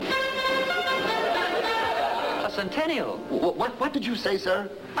centennial. What did you say, sir?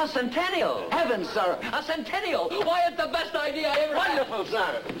 A centennial. Heavens, sir. A centennial. Why, it's the best idea I ever had. Wonderful,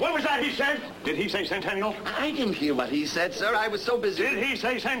 sir. What was that he said? Did he say centennial? I didn't hear what he said, sir. I was so busy. Did he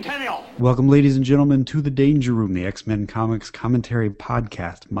say centennial? Welcome, ladies and gentlemen, to the Danger Room, the X-Men Comics Commentary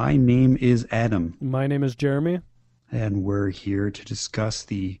Podcast. My name is Adam. My name is Jeremy. And we're here to discuss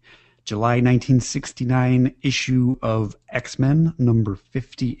the July 1969 issue of X-Men, number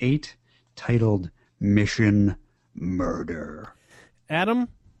 58, titled Mission Murder. Adam?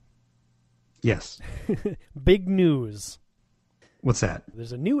 Yes. Big news. What's that?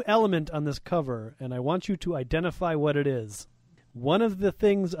 There's a new element on this cover, and I want you to identify what it is. One of the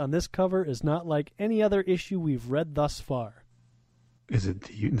things on this cover is not like any other issue we've read thus far. Is it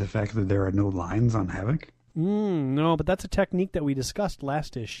the fact that there are no lines on Havoc? No, but that's a technique that we discussed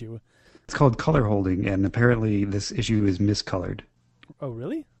last issue. It's called color holding, and apparently this issue is miscolored. Oh,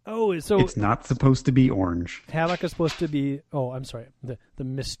 really? Oh, so it's not supposed to be orange. Havoc is supposed to be... Oh, I'm sorry. The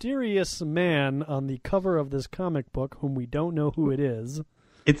mysterious man on the cover of this comic book, whom we don't know who it is.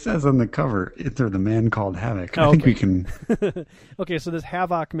 It says on the cover, it's the man called Havoc. Oh, I think we can... Okay, so this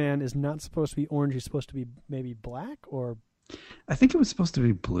Havoc man is not supposed to be orange. He's supposed to be maybe black or... I think it was supposed to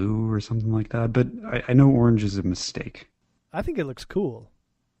be blue or something like that, but I know orange is a mistake. I think it looks cool.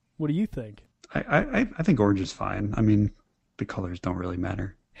 What do you think? I think orange is fine. I mean, the colors don't really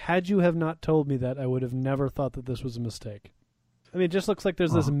matter. Had you have not told me that, I would have never thought that this was a mistake. I mean, it just looks like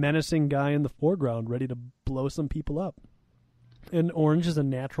there's this menacing guy in the foreground ready to blow some people up. And orange is a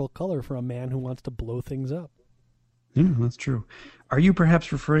natural color for a man who wants to blow things up. Yeah, that's true. Are you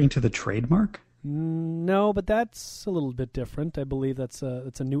perhaps referring to the trademark? No, but that's a little bit different. I believe that's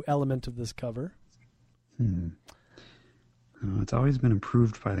a new element of this cover. It's always been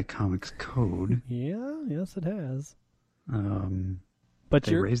approved by the Comics Code. Yes, it has. But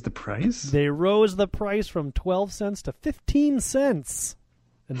they raised the price? They rose the price from 12 cents to 15 cents.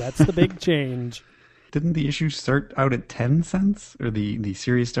 And that's the big change. Didn't the issue start out at 10 cents? Or the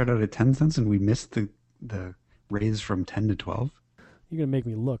series start out at 10 cents and we missed the raise from 10 to 12? You're going to make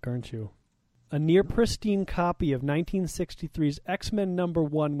me look, aren't you? A near pristine copy of 1963's X-Men number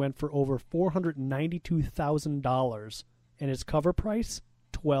 1 went for over $492,000. And its cover price,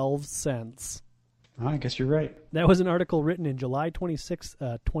 12 cents. I guess you're right. That was an article written in July 26,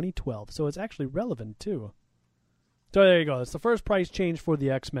 2012. So it's actually relevant, too. So there you go. It's the first price change for the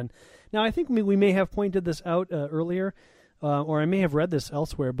X-Men. Now, I think we may have pointed this out earlier, or I may have read this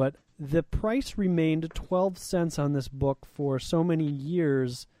elsewhere, but the price remained 12 cents on this book for so many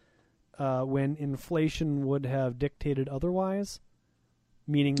years when inflation would have dictated otherwise,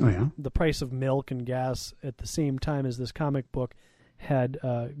 meaning the price of milk and gas at the same time as this comic book had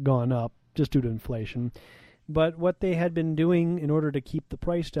gone up just due to inflation. But what they had been doing in order to keep the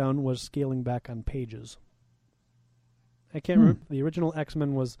price down was scaling back on pages. I can't remember. The original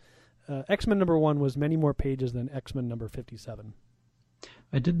X-Men was... X-Men number 1 was many more pages than X-Men number 57.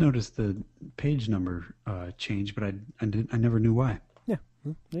 I did notice the page number change, but I never knew why. Yeah,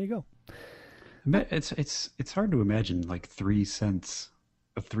 there you go. It's hard to imagine like 3 cents...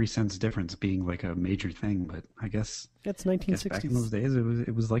 a 3 cents difference being like a major thing, but I guess it's 1960s. Back in those days,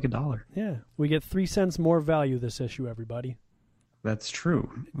 it was like $1. Yeah, we get 3 cents more value this issue, everybody. That's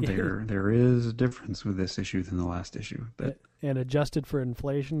true. There is a difference with this issue than the last issue, but and adjusted for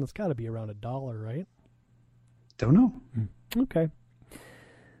inflation, it's got to be around $1, right? Don't know. Okay.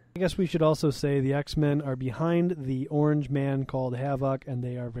 I guess we should also say the X-Men are behind the orange man called Havoc, and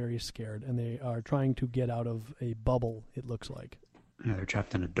they are very scared, and they are trying to get out of a bubble. It looks like. Yeah, they're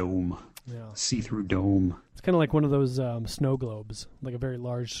trapped in a dome. Yeah. See-through dome. It's kind of like one of those snow globes, like a very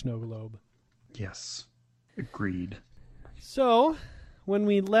large snow globe. Yes. Agreed. So, when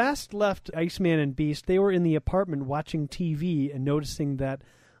we last left Iceman and Beast, they were in the apartment watching TV and noticing that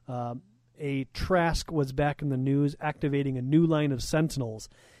a Trask was back in the news, activating a new line of Sentinels.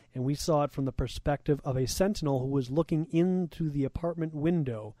 And we saw it from the perspective of a Sentinel who was looking into the apartment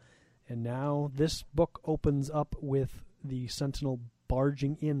window. And now this book opens up with the Sentinel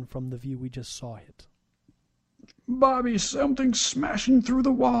barging in from the view we just saw it. "Bobby, something's smashing through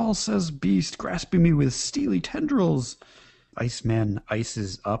the wall," says Beast, grasping me with steely tendrils. Iceman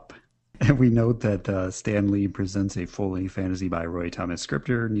ices up, and we note that Stan Lee presents a full-length fantasy by Roy Thomas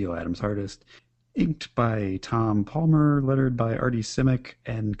scripter, Neil Adams artist, inked by Tom Palmer, lettered by Artie Simic,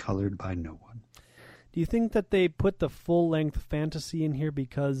 and colored by no one. Do you think that they put the full-length fantasy in here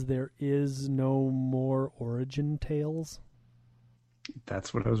because there is no more origin tales?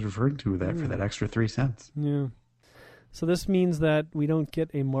 That's what I was referring to for that extra 3 cents. Yeah. So this means that we don't get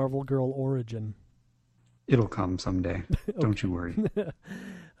a Marvel Girl origin. It'll come someday. Don't you worry.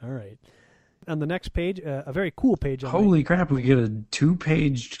 All right. On the next page, a very cool page. Holy crap, we get a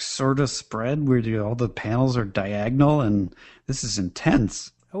 2-page sort of spread where all the panels are diagonal, and this is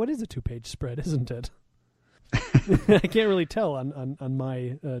intense. Oh, it is a 2-page spread, isn't it? I can't really tell on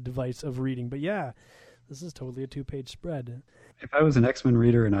my device of reading, but yeah, this is totally a 2-page spread. If I was an X-Men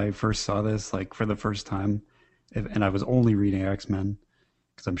reader and I first saw this, like, for the first time, and I was only reading X-Men,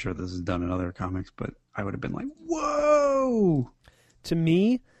 because I'm sure this is done in other comics, but I would have been like, whoa! To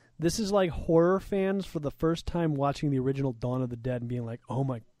me, this is like horror fans for the first time watching the original Dawn of the Dead and being like, oh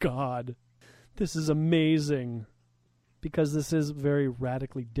my god, this is amazing. Because this is very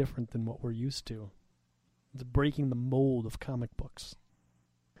radically different than what we're used to. It's breaking the mold of comic books.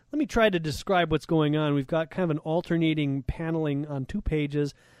 Let me try to describe what's going on. We've got kind of an alternating paneling on 2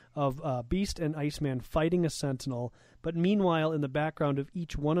 pages of Beast and Iceman fighting a Sentinel, but meanwhile in the background of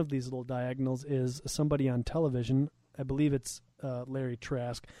each one of these little diagonals is somebody on television. I believe it's Larry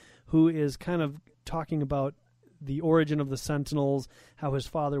Trask, who is kind of talking about the origin of the Sentinels, how his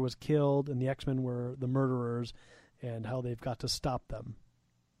father was killed, and the X-Men were the murderers, and how they've got to stop them.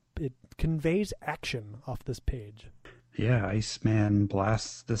 It conveys action off this page. Yeah, Iceman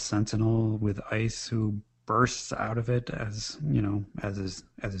blasts the Sentinel with ice, who bursts out of it as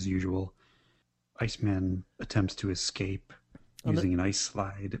is usual. Iceman attempts to escape using an ice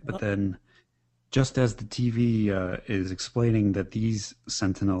slide, but then just as the TV is explaining that these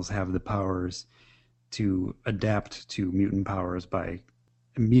Sentinels have the powers to adapt to mutant powers by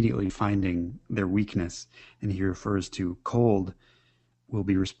immediately finding their weakness, and he refers to cold, will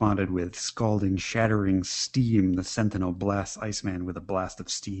be responded with scalding, shattering steam. The Sentinel blasts Iceman with a blast of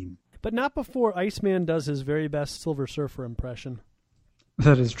steam. But not before Iceman does his very best Silver Surfer impression.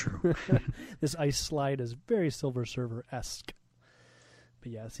 That is true. This ice slide is very Silver Surfer-esque.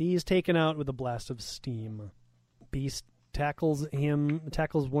 But yes, he's taken out with a blast of steam. Beast tackles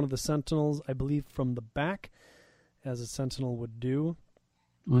one of the Sentinels, I believe, from the back, as a Sentinel would do.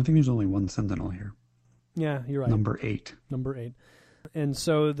 Well, I think there's only one Sentinel here. Yeah, you're right. Number 8. And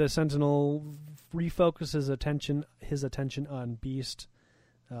so the Sentinel refocuses his attention on Beast,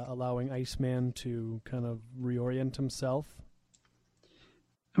 allowing Iceman to kind of reorient himself.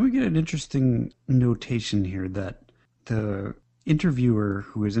 And we get an interesting notation here that the interviewer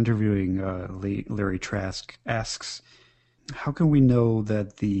who is interviewing Larry Trask asks, how can we know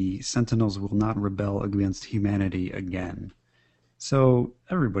that the Sentinels will not rebel against humanity again? So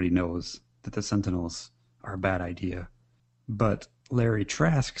everybody knows that the Sentinels are a bad idea. But Larry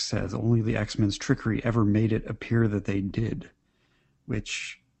Trask says only the X-Men's trickery ever made it appear that they did,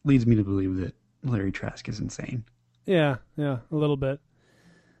 which leads me to believe that Larry Trask is insane. Yeah, a little bit.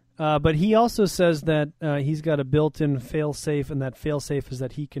 But he also says that he's got a built-in fail-safe, and that fail-safe is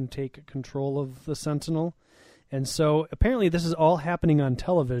that he can take control of the Sentinel. And so apparently this is all happening on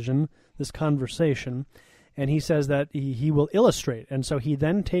television, this conversation, and he says that he will illustrate. And so he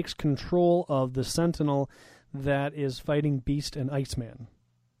then takes control of the Sentinel that is fighting Beast and Iceman.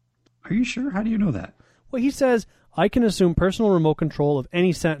 Are you sure? How do you know that? Well, he says, I can assume personal remote control of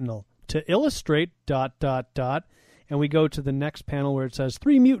any Sentinel. To illustrate, ... And we go to the next panel where it says,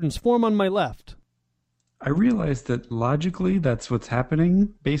 3 mutants form on my left. I realize that logically that's what's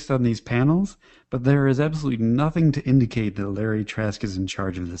happening based on these panels, but there is absolutely nothing to indicate that Larry Trask is in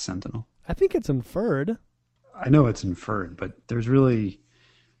charge of the Sentinel. I think it's inferred. I know it's inferred, but there's really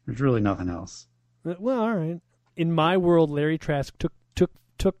nothing else. Well, all right. In my world, Larry Trask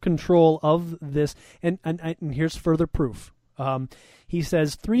took control of this, and here's further proof. He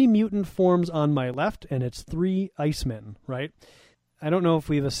says 3 mutant forms on my left, and it's 3 Icemen, right? I don't know if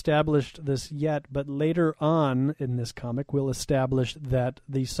we've established this yet, but later on in this comic, we'll establish that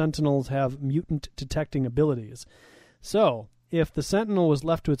the Sentinels have mutant detecting abilities. So, if the Sentinel was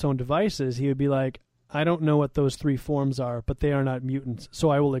left to its own devices, he would be like, I don't know what those 3 forms are, but they are not mutants, so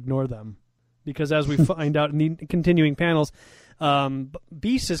I will ignore them. Because as we find out in the continuing panels,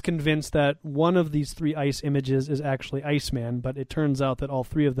 Beast is convinced that one of these 3 ice images is actually Iceman, but it turns out that all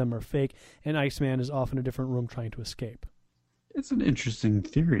 3 of them are fake, and Iceman is off in a different room trying to escape. It's an interesting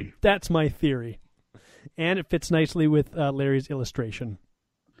theory. That's my theory. And it fits nicely with Larry's illustration.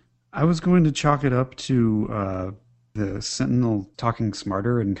 I was going to chalk it up to the Sentinel talking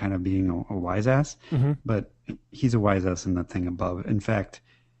smarter and kind of being a wise ass, but he's a wise ass in that thing above. In fact,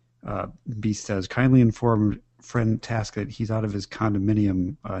 Beast says, kindly inform friend Task that he's out of his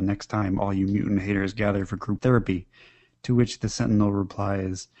condominium next time all you mutant haters gather for group therapy. To which the Sentinel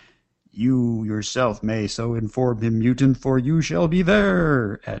replies, you yourself may so inform him, mutant, for you shall be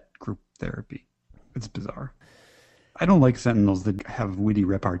there at group therapy. It's bizarre. I don't like Sentinels that have witty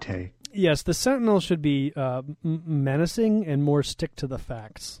repartee. Yes, the Sentinel should be menacing and more stick to the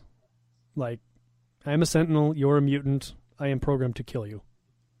facts. Like, I'm a Sentinel, you're a mutant, I am programmed to kill you.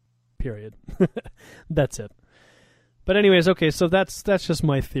 Period. That's it. But anyways, okay, so that's just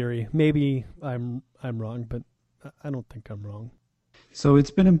my theory. Maybe I'm wrong, but I don't think I'm wrong. So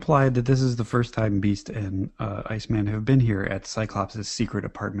it's been implied that this is the first time Beast and Iceman have been here at Cyclops' secret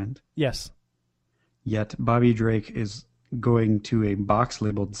apartment. Yes. Yet Bobby Drake is going to a box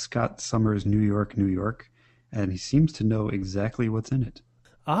labeled Scott Summers, New York, New York, and he seems to know exactly what's in it.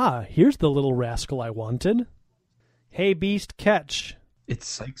 Ah, here's the little rascal I wanted. Hey, Beast, catch. It's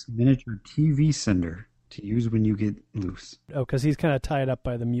Sykes' miniature TV sender to use when you get loose. Oh, because he's kind of tied up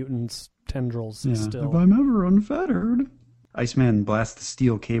by the mutant's tendrils still. If I'm ever unfettered. Iceman blasts the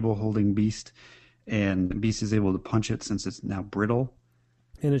steel cable holding Beast, and Beast is able to punch it since it's now brittle.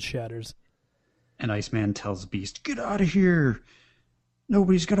 And it shatters. And Iceman tells Beast, "Get out of here!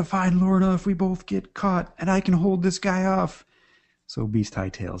 Nobody's going to find Lorna if we both get caught, and I can hold this guy off." So Beast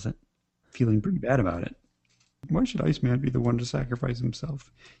hightails it, feeling pretty bad about it. Why should Iceman be the one to sacrifice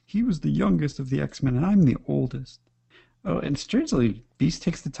himself? He was the youngest of the X-Men, and I'm the oldest. Oh, and strangely, Beast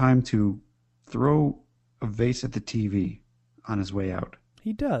takes the time to throw a vase at the TV on his way out.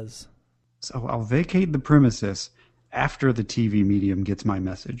 He does. So I'll vacate the premises after the TV medium gets my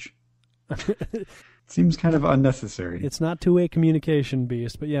message. Seems kind of unnecessary. It's not two-way communication,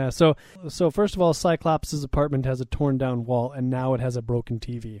 Beast, but yeah. So first of all, Cyclops' apartment has a torn-down wall, and now it has a broken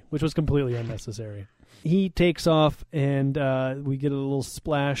TV, which was completely unnecessary. He takes off, and we get a little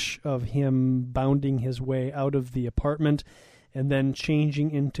splash of him bounding his way out of the apartment and then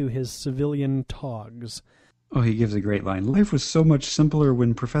changing into his civilian togs. Oh, he gives a great line. "Life was so much simpler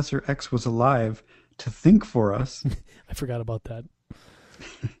when Professor X was alive to think for us." I forgot about that.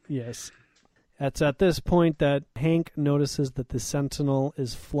 Yes. It's at this point that Hank notices that the Sentinel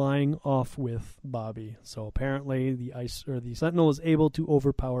is flying off with Bobby. So apparently the Sentinel is able to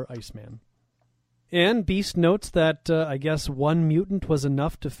overpower Iceman. And Beast notes that I guess one mutant was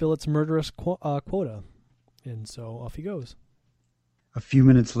enough to fill its murderous quota. And so off he goes. A few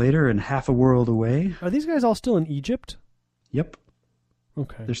minutes later and half a world away. Are these guys all still in Egypt? Yep.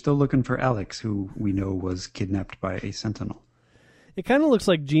 Okay. They're still looking for Alex, who we know was kidnapped by a Sentinel. It kind of looks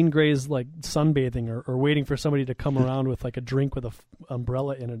like Jean Grey's like sunbathing or waiting for somebody to come around with like a drink with a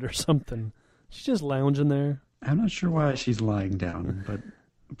umbrella in it or something. She's just lounging there. I'm not sure why she's lying down, but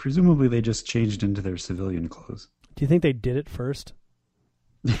presumably they just changed into their civilian clothes. Do you think they did it first?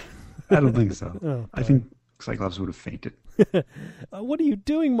 I don't think so. Oh, I think Cyclops would have fainted. What are you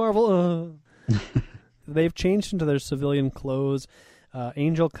doing, Marvel? They've changed into their civilian clothes.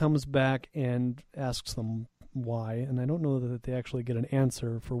 Angel comes back and asks them why, and I don't know that they actually get an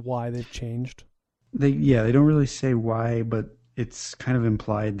answer for why they've changed. They don't really say why, but it's kind of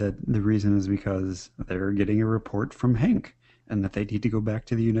implied that the reason is because they're getting a report from Hank and that they need to go back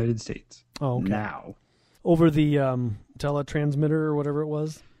to the United States. Oh, okay. Now. Over the teletransmitter or whatever it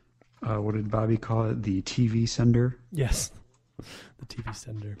was? What did Bobby call it? The TV sender? Yes, the TV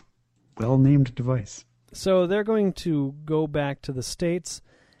sender. Well-named device. So they're going to go back to the States,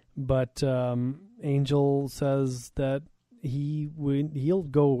 but Angel says that he'll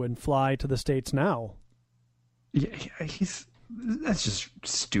go and fly to the States now. Yeah, that's just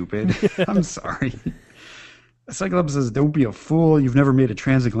stupid. I'm sorry. Cyclops says, "Don't be a fool. You've never made a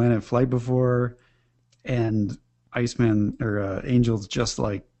transatlantic flight before." And Iceman or Angel's just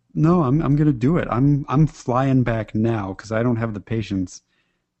like, "No, I'm going to do it. I'm flying back now because I don't have the patience."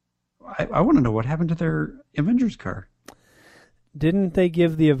 I want to know what happened to their Avengers car. Didn't they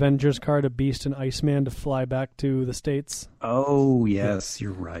give the Avengers car to Beast and Iceman to fly back to the States? Oh, yes,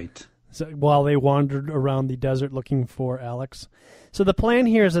 you're right. So, while they wandered around the desert looking for Alex. So the plan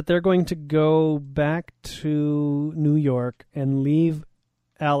here is that they're going to go back to New York and leave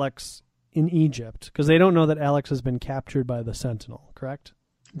Alex in Egypt, because they don't know that Alex has been captured by the Sentinel, correct?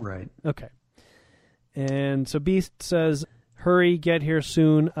 Right. Okay. And so Beast says, "Hurry, get here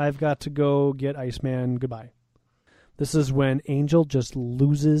soon. I've got to go get Iceman. Goodbye." This is when Angel just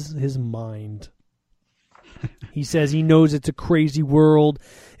loses his mind. He says he knows it's a crazy world,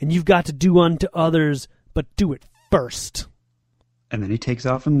 and you've got to do unto others, but do it first. And then he takes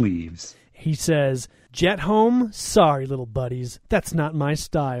off and leaves. He says, "Jet home? Sorry, little buddies. That's not my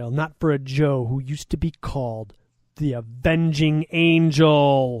style. Not for a Joe who used to be called the Avenging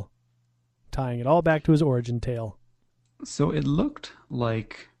Angel." Tying it all back to his origin tale. So it looked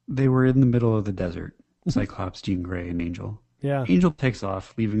like they were in the middle of the desert. Cyclops, Jean Grey, and Angel. Yeah. Angel takes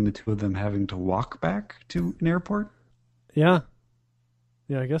off, leaving the two of them having to walk back to an airport. Yeah.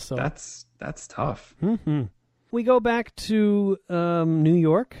 Yeah, I guess so. That's tough. Mm-hmm. We go back to New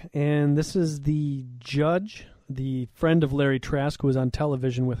York, and this is the judge the friend of Larry Trask, who was on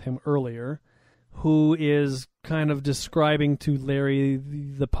television with him earlier, who is kind of describing to Larry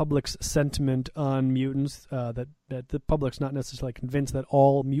the public's sentiment on mutants, that the public's not necessarily convinced that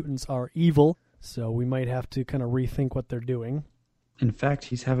all mutants are evil, so we might have to kind of rethink what they're doing. In fact,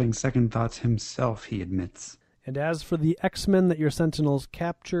 he's having second thoughts himself, he admits. And as for the X-Men that your Sentinels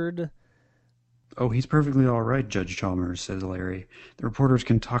captured... Oh, he's perfectly all right, Judge Chalmers, says Larry. The reporters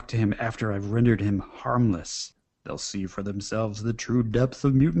can talk to him after I've rendered him harmless. They'll see for themselves the true depth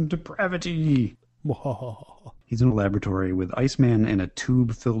of mutant depravity. He's in a laboratory with Iceman in a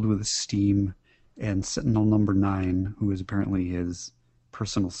tube filled with steam, and Sentinel number 9, who is apparently his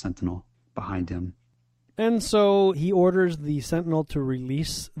personal Sentinel, behind him. And so he orders the Sentinel to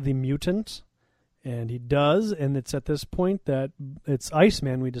release the mutant, and he does, and it's at this point that it's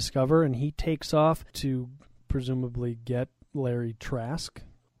Iceman we discover, and he takes off to presumably get Larry Trask.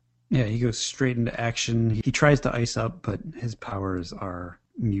 Yeah, he goes straight into action. He tries to ice up, but his powers are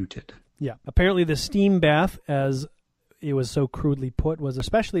muted. Yeah, apparently the steam bath, as it was so crudely put, was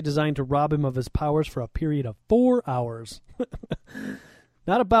especially designed to rob him of his powers for a period of 4 hours.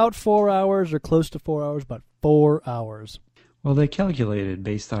 Not about 4 hours or close to 4 hours, but 4 hours. Well, they calculated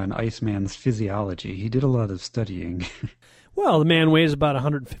based on Iceman's physiology. He did a lot of studying. Well, the man weighs about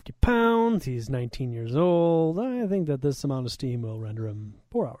 150 pounds. He's 19 years old. I think that this amount of steam will render him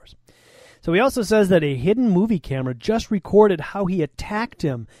 4 hours. So he also says that a hidden movie camera just recorded how he attacked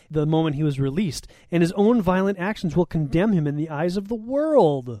him the moment he was released, and his own violent actions will condemn him in the eyes of the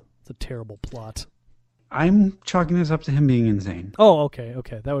world. It's a terrible plot. I'm chalking this up to him being insane. Oh, okay.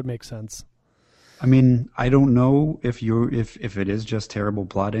 That would make sense. I mean, I don't know if it is just terrible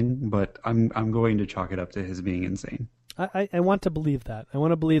plotting, but I'm going to chalk it up to his being insane. I want to believe that. I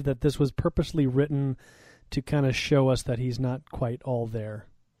want to believe that this was purposely written to kind of show us that he's not quite all there.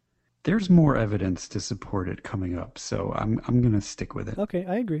 There's more evidence to support it coming up, so I'm going to stick with it. Okay,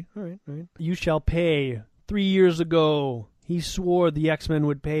 I agree. All right. You shall pay. 3 years ago, he swore the X-Men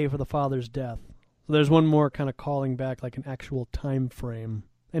would pay for the father's death. So there's one more kind of calling back, like an actual time frame.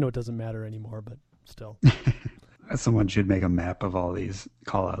 I know it doesn't matter anymore, but still. Someone should make a map of all these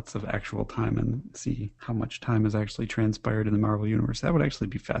call-outs of actual time and see how much time has actually transpired in the Marvel Universe. That would actually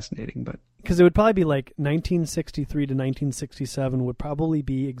be fascinating, but... Because it would probably be like 1963 to 1967 would probably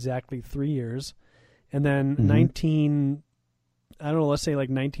be exactly 3 years. And then let's say like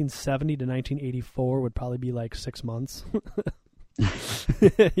 1970 to 1984 would probably be like 6 months.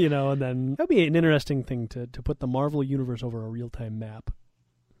 And then that'd be an interesting thing to put the Marvel Universe over a real-time map.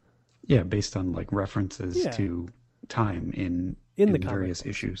 Yeah, based on like references to time in the various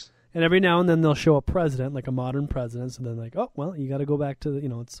issues. And every now and then they'll show a president, like a modern president, and then like, oh, well, you got to go back to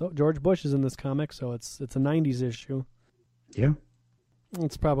it's George Bush is in this comic, so it's a 90s issue. Yeah.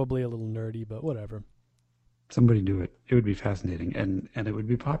 It's probably a little nerdy, but whatever. Somebody do it. It would be fascinating, and it would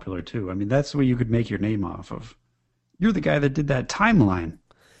be popular too. I mean, that's where you could make your name off of. You're the guy that did that timeline.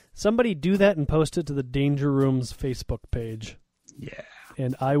 Somebody do that and post it to the Danger Room's Facebook page. Yeah.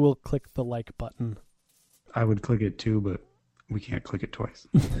 And I will click the like button. I would click it too, but we can't click it twice.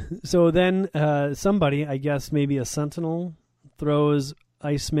 So then somebody, I guess maybe a Sentinel, throws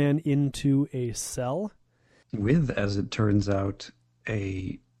Iceman into a cell. With, as it turns out,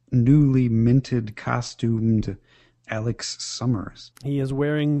 a newly minted costumed Alex Summers. He is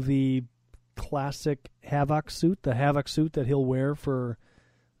wearing the classic Havoc suit, the Havoc suit that he'll wear for,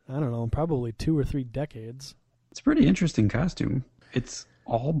 I don't know, probably 2 or 3 decades. It's a pretty interesting costume. It's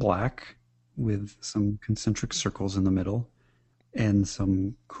all black with some concentric circles in the middle and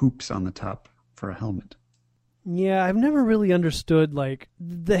some hoops on the top for a helmet. Yeah, I've never really understood, like,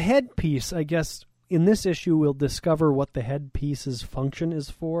 the headpiece. I guess in this issue we'll discover what the headpiece's function is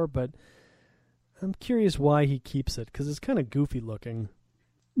for, but I'm curious why he keeps it, because it's kind of goofy looking.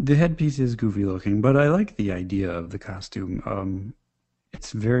 The headpiece is goofy looking, but I like the idea of the costume.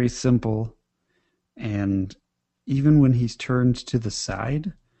 It's very simple, and even when he's turned to the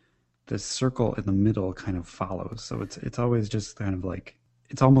side, the circle in the middle kind of follows. So it's always just kind of like,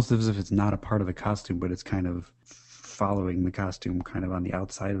 it's almost as if it's not a part of the costume, but it's kind of following the costume kind of on the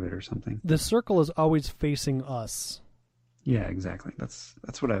outside of it or something. The circle is always facing us. Yeah, exactly. That's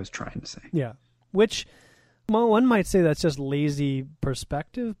what I was trying to say. Yeah, which... Well, one might say that's just lazy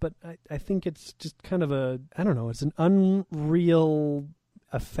perspective, but I think it's just kind of it's an unreal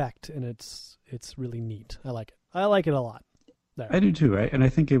effect, and it's really neat. I like it. I like it a lot. There. I do too, and I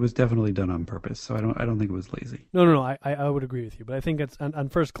think it was definitely done on purpose, so I don't think it was lazy. No, I would agree with you, but I think it's on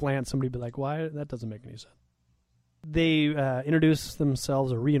first glance somebody'd be like, why? That doesn't make any sense. They introduce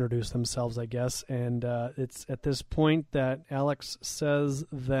themselves, or reintroduce themselves, I guess, and it's at this point that Alex says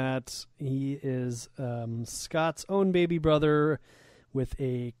that he is Scott's own baby brother with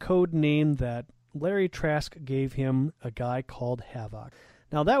a code name that Larry Trask gave him, a guy called Havoc.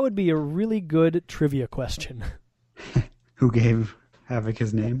 Now, that would be a really good trivia question. Who gave Havoc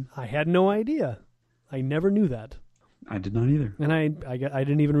his name? I had no idea. I never knew that. I did not either. And I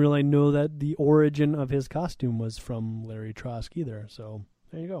didn't even really know that the origin of his costume was from Larry Trask either. So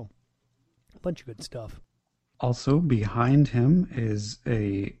there you go. A bunch of good stuff. Also, behind him is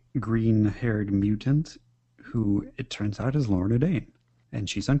a green-haired mutant who, it turns out, is Lorna Dane. And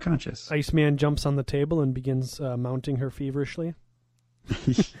she's unconscious. Iceman jumps on the table and begins mounting her feverishly.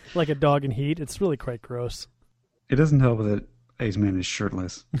 Like a dog in heat. It's really quite gross. It doesn't help that Iceman is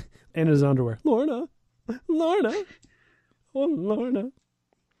shirtless. And his underwear. Lorna! Lorna! Oh, Lorna.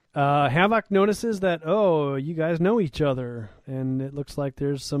 Havoc notices that, you guys know each other. And it looks like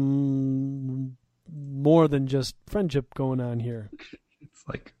there's some more than just friendship going on here. It's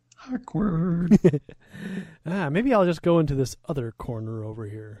like, awkward. Maybe I'll just go into this other corner over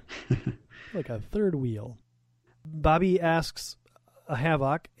here. Like a third wheel. Bobby asks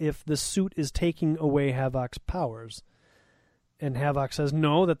Havoc if the suit is taking away Havoc's powers. And Havoc says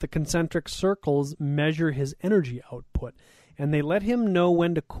no, that the concentric circles measure his energy output. And they let him know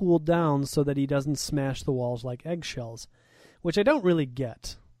when to cool down so that he doesn't smash the walls like eggshells. Which I don't really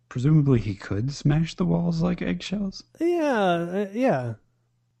get. Presumably he could smash the walls like eggshells? Yeah.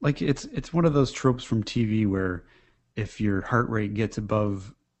 Like, it's one of those tropes from TV where if your heart rate gets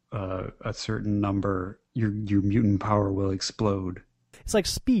above a certain number, your mutant power will explode. It's like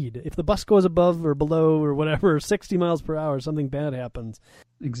speed. If the bus goes above or below or whatever, 60 miles per hour, something bad happens.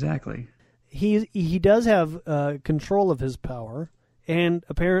 Exactly. He does have control of his power, and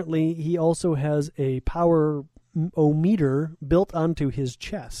apparently he also has a power-o-meter built onto his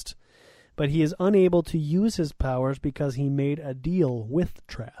chest. But he is unable to use his powers because he made a deal with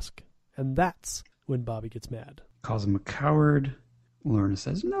Trask. And that's when Bobby gets mad. Calls him a coward. Lorna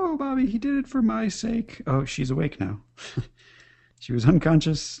says, no, Bobby, he did it for my sake. Oh, she's awake now. She was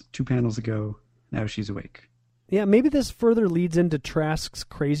unconscious 2 panels ago. Now she's awake. Yeah, maybe this further leads into Trask's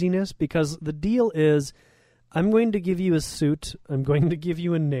craziness, because the deal is, I'm going to give you a suit, I'm going to give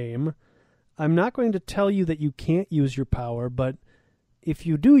you a name, I'm not going to tell you that you can't use your power, but if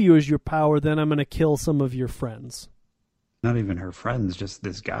you do use your power, then I'm going to kill some of your friends. Not even her friends, just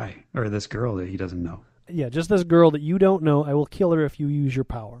this guy, or this girl that he doesn't know. Yeah, just this girl that you don't know, I will kill her if you use your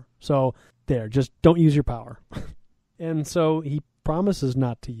power. So, there, just don't use your power. And so he promises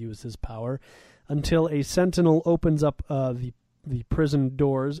not to use his power until a sentinel opens up the prison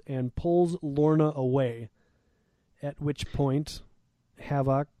doors and pulls Lorna away, at which point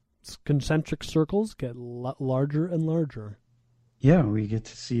Havoc's concentric circles get larger and larger. Yeah, we get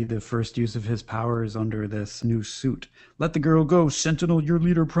to see the first use of his powers under this new suit. Let the girl go, Sentinel, your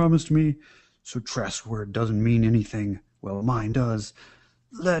leader promised me. So Trask's word doesn't mean anything. Well, mine does.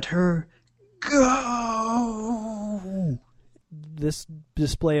 Let her go! This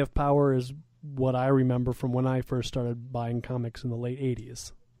display of power is what I remember from when I first started buying comics in the late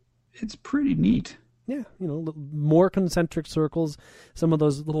 80s. It's pretty neat. Yeah, more concentric circles, some of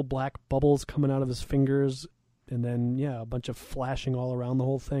those little black bubbles coming out of his fingers, and then, a bunch of flashing all around the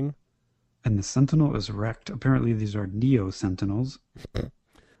whole thing. And the Sentinel is wrecked. Apparently these are Neo-Sentinels.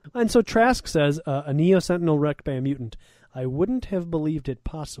 And so Trask says, a Neo-Sentinel wrecked by a mutant. I wouldn't have believed it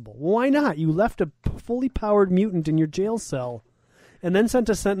possible. Why not? You left a fully powered mutant in your jail cell and then sent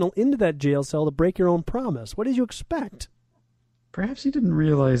a Sentinel into that jail cell to break your own promise. What did you expect? Perhaps he didn't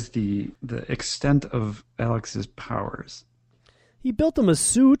realize the extent of Alex's powers. He built him a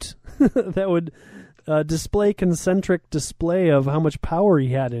suit that would display concentric display of how much power he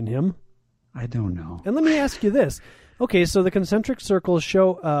had in him. I don't know. And let me ask you this. Okay, so the concentric circles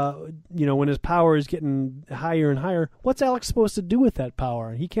show, when his power is getting higher and higher. What's Alex supposed to do with that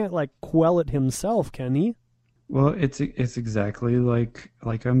power? He can't, quell it himself, can he? Well, it's exactly like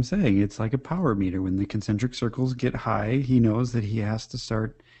I'm saying. It's like a power meter. When the concentric circles get high, he knows that he has to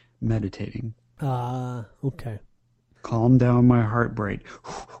start meditating. Okay. Calm down my heart rate.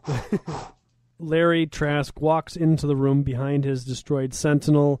 Larry Trask walks into the room behind his destroyed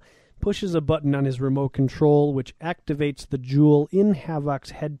Sentinel, pushes a button on his remote control, which activates the jewel in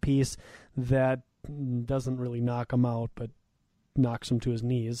Havoc's headpiece that doesn't really knock him out, but knocks him to his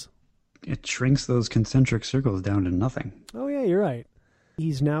knees. It shrinks those concentric circles down to nothing. Oh, yeah, you're right.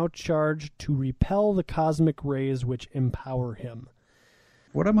 He's now charged to repel the cosmic rays which empower him.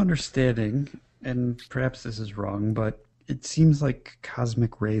 What I'm understanding, and perhaps this is wrong, but it seems like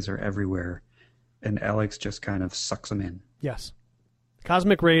cosmic rays are everywhere. and Alex just kind of sucks him in. Yes.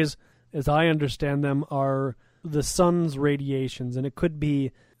 Cosmic rays, as I understand them, are the sun's radiations, and it could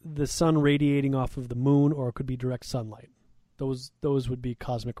be the sun radiating off of the moon, or it could be direct sunlight. Those would be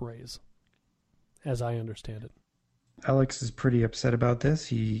cosmic rays, as I understand it. Alex is pretty upset about this.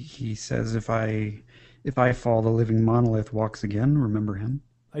 He says, if I fall, the living monolith walks again. Remember him?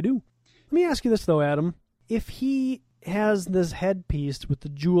 I do. Let me ask you this, though, Adam. If he has this headpiece with the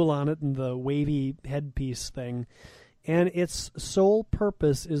jewel on it and the wavy headpiece thing, and its sole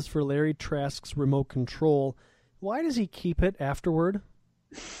purpose is for Larry Trask's remote control, why does he keep it afterward?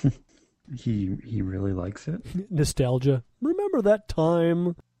 He really likes it. Nostalgia. Remember that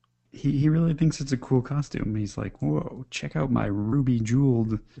time? He really thinks it's a cool costume. He's like, whoa, check out my ruby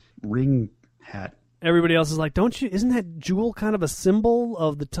jeweled ring hat. Everybody else is like, isn't that jewel kind of a symbol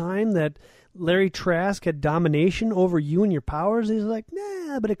of the time that Larry Trask had domination over you and your powers? He's like,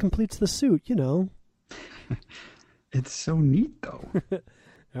 nah, but it completes the suit, you know. It's so neat, though.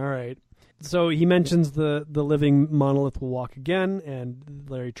 All right. So he mentions the living monolith will walk again, and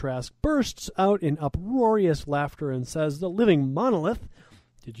Larry Trask bursts out in uproarious laughter and says, the living monolith?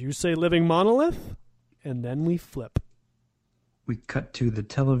 Did you say living monolith? And then we flip. We cut to the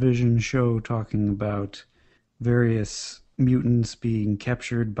television show talking about various mutants being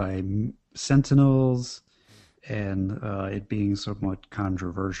captured by sentinels and it being somewhat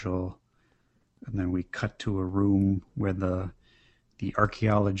controversial. And then we cut to a room where the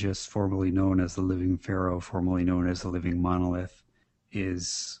archaeologist, formerly known as the Living Pharaoh, formerly known as the Living Monolith,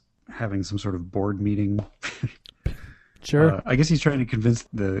 is having some sort of board meeting. Sure. I guess he's trying to convince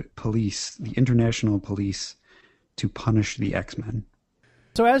the police, the international police, to punish the X-Men.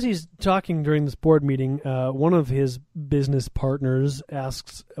 So as he's talking during this board meeting, one of his business partners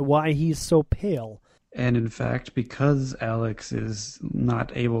asks why he's so pale. And in fact, because Alex is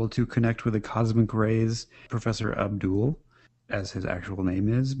not able to connect with the cosmic rays, Professor Abdul, as his actual name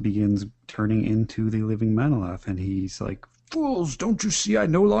is, begins turning into the living monolith. And he's like, fools, don't you see I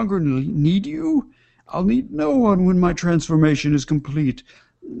no longer need you? I'll need no one when my transformation is complete.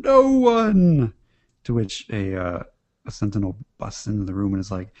 No one! To which a sentinel busts into the room and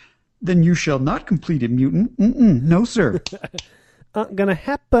is like, then you shall not complete it, mutant. No, sir. Gonna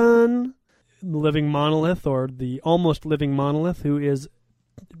happen. The living monolith, or the almost living monolith, who is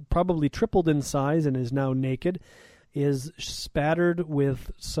probably tripled in size and is now naked, is spattered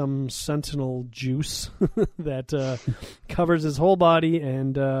with some sentinel juice that covers his whole body.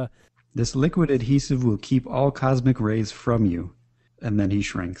 And this liquid adhesive will keep all cosmic rays from you. And then he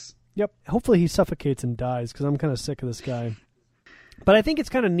shrinks. Yep. Hopefully he suffocates and dies, because I'm kind of sick of this guy. But I think it's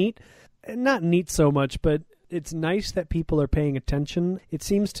kind of neat. Not neat so much, but it's nice that people are paying attention. It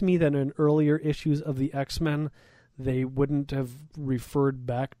seems to me that in earlier issues of the X-Men, they wouldn't have referred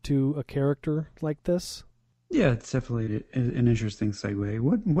back to a character like this. Yeah, it's definitely an interesting segue.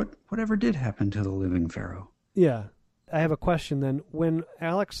 Whatever did happen to the Living Pharaoh? Yeah. I have a question then. When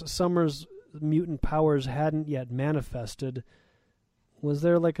Alex Summers' mutant powers hadn't yet manifested, was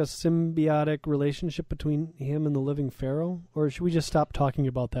there like a symbiotic relationship between him and the Living Pharaoh? Or should we just stop talking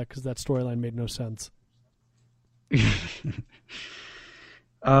about that because that storyline made no sense?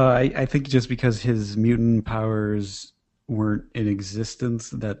 I think just because his mutant powers weren't in existence,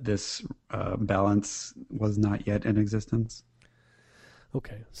 that this balance was not yet in existence.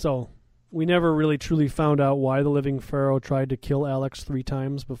 Okay, so we never really truly found out why the Living Pharaoh tried to kill Alex 3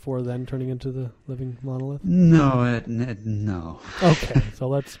 times before then turning into the living monolith? No, no. Okay,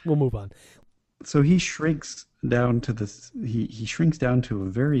 so we'll move on. So he shrinks down to this. He shrinks down to a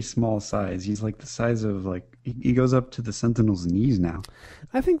very small size. He's like the size of he goes up to the Sentinel's knees now.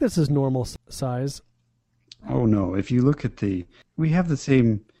 I think this is normal size. Oh no! If you look at we have the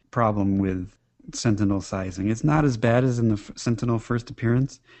same problem with Sentinel sizing. It's not as bad as in the Sentinel first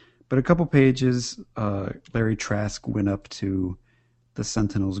appearance, but a couple pages, Larry Trask went up to the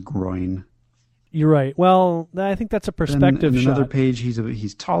Sentinel's groin. You're right. Well, I think that's a perspective shot. Another page,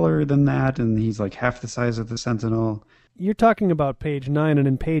 he's taller than that, and he's like half the size of the Sentinel. You're talking about page 9, and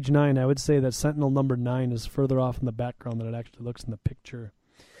in page 9, I would say that Sentinel number 9 is further off in the background than it actually looks in the picture.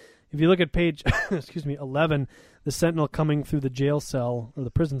 If you look at page 11, the Sentinel coming through the jail cell, or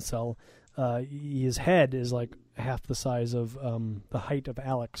the prison cell, his head is like half the size of the height of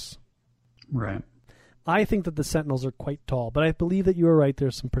Alex. Right. I think that the Sentinels are quite tall, but I believe that you are right.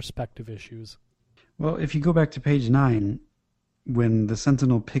 There's some perspective issues. Well, if you go back to page 9, when the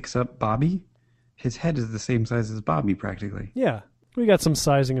Sentinel picks up Bobby, his head is the same size as Bobby, practically. Yeah, we got some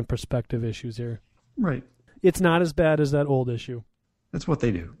sizing and perspective issues here. Right. It's not as bad as that old issue. That's what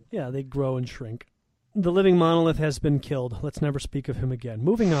they do. Yeah, they grow and shrink. The living monolith has been killed. Let's never speak of him again.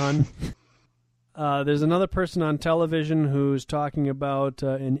 Moving on. There's another person on television who's talking about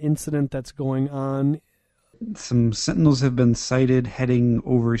an incident that's going on. Some Sentinels have been sighted heading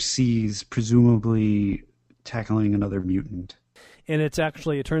overseas, presumably tackling another mutant. And it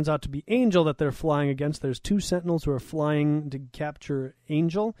turns out to be Angel that they're flying against. There's 2 Sentinels who are flying to capture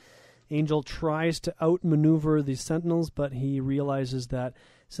Angel. Angel tries to outmaneuver the Sentinels, but he realizes that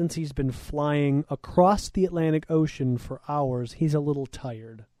since he's been flying across the Atlantic Ocean for hours, he's a little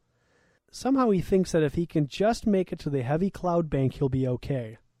tired. Somehow he thinks that if he can just make it to the heavy cloud bank, he'll be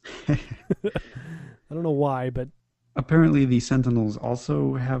okay. I don't know why, but... Apparently the Sentinels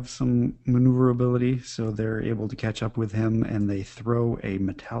also have some maneuverability, so they're able to catch up with him, and they throw a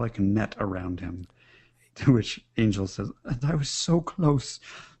metallic net around him. To which Angel says, "I was so close,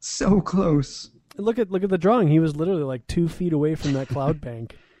 so close." Look at the drawing. He was literally like 2 feet away from that cloud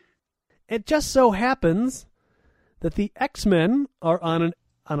bank. It just so happens that the X-Men are on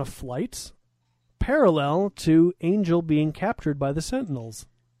a flight parallel to Angel being captured by the Sentinels.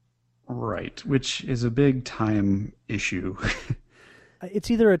 Right, which is a big time issue.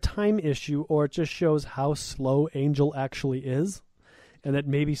 It's either a time issue or it just shows how slow Angel actually is, and that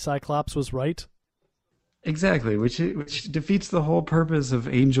maybe Cyclops was right. Exactly, which defeats the whole purpose of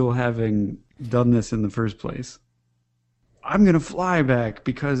Angel having done this in the first place. I'm going to fly back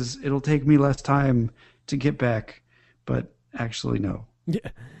because it'll take me less time to get back, but actually no.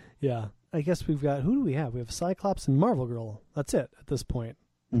 Yeah. I guess we've got, who do we have? We have Cyclops and Marvel Girl. That's it at this point.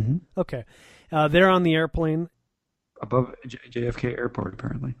 Mm-hmm. Okay. They're on the airplane. Above JFK Airport,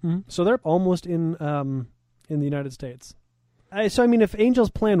 apparently. Mm-hmm. So they're almost in the United States. So, I mean, if Angel's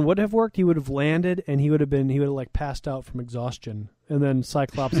plan would have worked, he would have landed and he would have like passed out from exhaustion. And then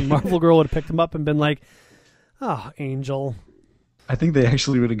Cyclops and Marvel Girl would have picked him up and been like, "Oh, Angel." I think they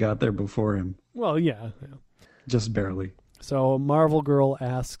actually would have got there before him. Well, yeah. Just barely. So Marvel Girl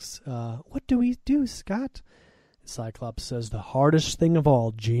asks, "What do we do, Scott?" Cyclops says, "The hardest thing of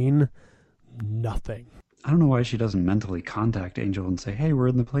all, Jean, nothing." I don't know why she doesn't mentally contact Angel and say, "Hey, we're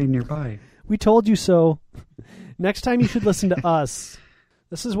in the plane nearby." We told you so. Next time you should listen to us.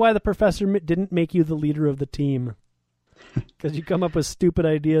 This is why the professor didn't make you the leader of the team. Because you come up with stupid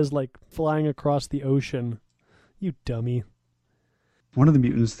ideas like flying across the ocean. You dummy. One of the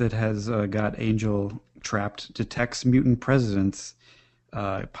mutants that has got Angel trapped detects mutant presidents,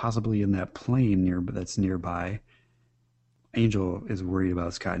 possibly in that plane that's nearby. Angel is worried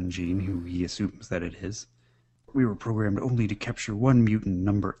about Scott and Jean, who he assumes that it is. "We were programmed only to capture one mutant,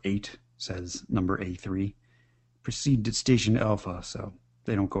 number 8, says number A3. Proceed to Station Alpha, so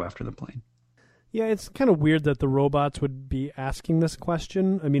they don't go after the plane." Yeah, it's kind of weird that the robots would be asking this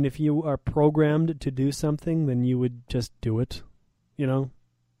question. I mean, if you are programmed to do something, then you would just do it, you know?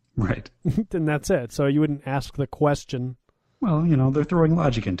 Right. Then that's it. So you wouldn't ask the question. Well, they're throwing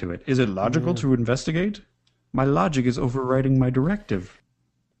logic into it. Is it logical to investigate? My logic is overriding my directive.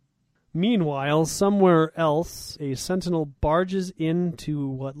 Meanwhile, somewhere else, a Sentinel barges into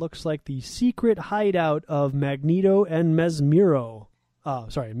what looks like the secret hideout of Magneto and Mesmero.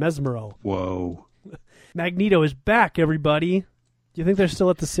 Mesmero. Whoa. Magneto is back, everybody. Do you think they're still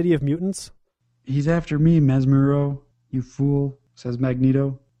at the City of Mutants? "He's after me, Mesmero, you fool," says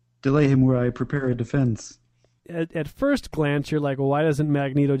Magneto. "Delay him where I prepare a defense." At first glance, you're like, well, why doesn't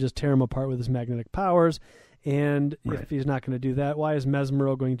Magneto just tear him apart with his magnetic powers? And Right. if he's not going to do that, why is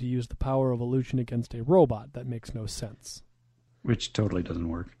Mesmero going to use the power of illusion against a robot? That makes no sense. Which totally doesn't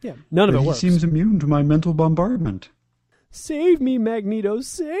work. Yeah, none of But it he works. seems immune to my mental bombardment. Save me, Magneto,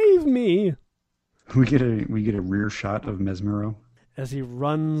 save me! We get a rear shot of Mesmero. As he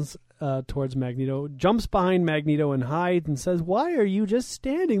runs towards Magneto, jumps behind Magneto and hides and says, "Why are you just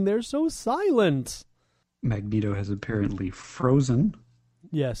standing there so silent?" Magneto has apparently frozen.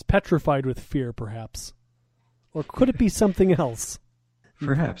 Yes, petrified with fear, perhaps. Or could it be something else?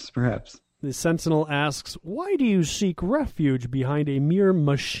 Perhaps. The Sentinel asks, "Why do you seek refuge behind a mere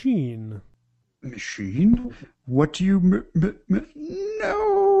machine?" Machine? What do you...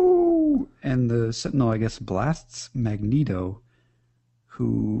 No! And the Sentinel, I guess, blasts Magneto,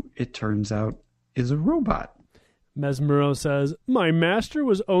 who, it turns out, is a robot. Mesmero says, "My master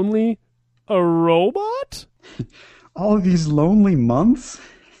was only a robot? All these lonely months?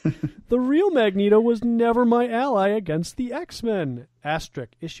 The real Magneto was never my ally against the X-Men."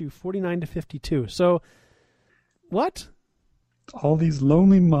 Asterisk, issue 49 to 52. So, what? All these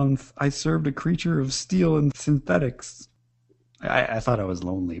lonely months, I served a creature of steel and synthetics. I thought I was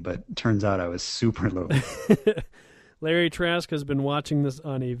lonely, but turns out I was super lonely. Larry Trask has been watching this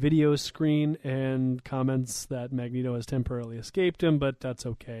on a video screen and comments that Magneto has temporarily escaped him, but that's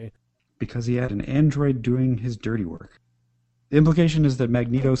okay. Because he had an android doing his dirty work. The implication is that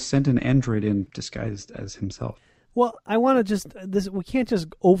Magneto sent an android in disguised as himself. Well, I want to we can't just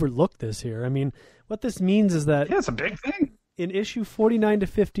overlook this here. I mean, what this means is that Yeah, it's a big thing. in issue 49 to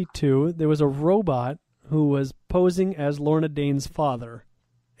 52, there was a robot who was posing as Lorna Dane's father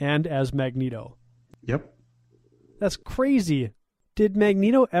and as Magneto. Yep. That's crazy. Did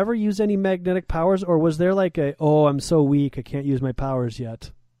Magneto ever use any magnetic powers, or was there like I'm so weak, I can't use my powers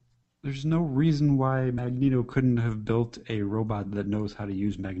yet? There's no reason why Magneto couldn't have built a robot that knows how to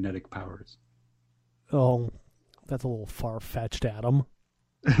use magnetic powers. Oh, that's a little far-fetched, Adam.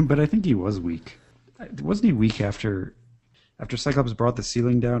 But I think he was weak. Wasn't he weak after Cyclops brought the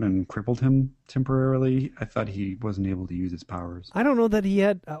ceiling down and crippled him temporarily? I thought he wasn't able to use his powers. I don't know that he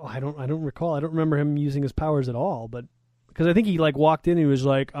had. I don't recall. I don't remember him using his powers at all. But because I think he like walked in and he was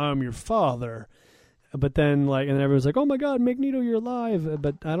like, "I'm your father," but then like, and then everyone's like, "Oh my God, Magneto, you're alive!"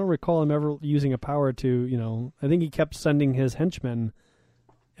 But I don't recall him ever using a power to, I think he kept sending his henchmen,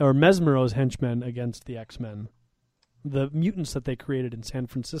 or Mesmero's henchmen, against the X-Men, the mutants that they created in San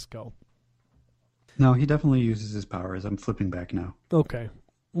Francisco. No, he definitely uses his powers. I'm flipping back now. Okay.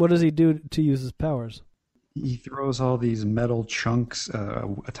 What does he do to use his powers? He throws all these metal chunks, a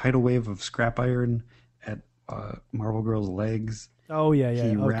tidal wave of scrap iron at Marvel Girl's legs. Oh, yeah. He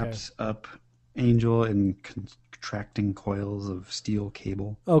Okay. wraps up Angel in contracting coils of steel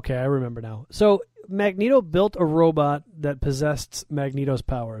cable. Okay, I remember now. So Magneto built a robot that possessed Magneto's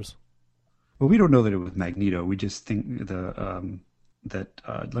powers. Well, we don't know that it was Magneto. We just think that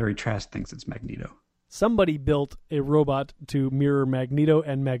Larry Trask thinks it's Magneto. Somebody built a robot to mirror Magneto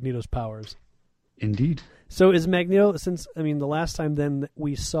and Magneto's powers. Indeed. So is Magneto, the last time then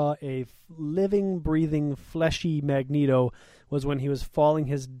we saw a living, breathing, fleshy Magneto was when he was falling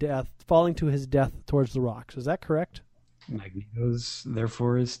to his death towards the rocks. Is that correct? Magneto's,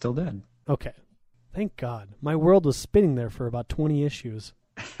 therefore, is still dead. Okay. Thank God. My world was spinning there for about 20 issues.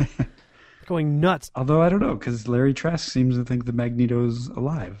 Going nuts. Although I don't know, because Larry Trask seems to think that Magneto's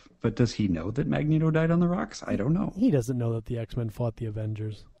alive. But does he know that Magneto died on the rocks? I don't know. He doesn't know that the X-Men fought the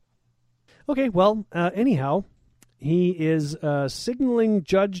Avengers. Okay, well, anyhow, he is signaling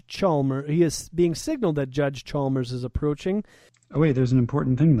Judge Chalmers. He is being signaled that Judge Chalmers is approaching. Oh, wait, there's an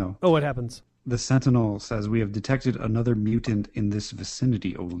important thing, though. Oh, what happens? The Sentinel says, "We have detected another mutant in this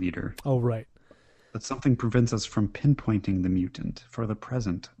vicinity, O leader. Oh, right. But something prevents us from pinpointing the mutant for the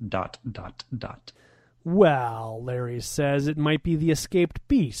present, ... Well, Larry says it might be the escaped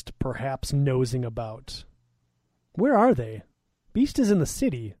Beast, perhaps nosing about. Where are they? Beast is in the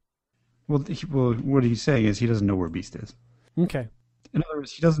city. Well, what he's saying is he doesn't know where Beast is. Okay. In other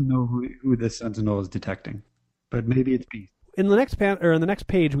words, he doesn't know who this Sentinel is detecting. But maybe it's Beast. In the next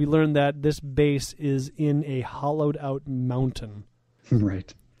page, we learn that this base is in a hollowed-out mountain.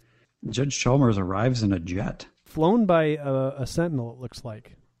 Right. Judge Chalmers arrives in a jet. Flown by a Sentinel, it looks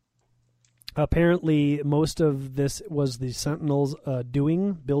like. Apparently, most of this was the Sentinels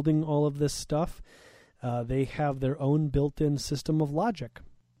building all of this stuff. They have their own built-in system of logic.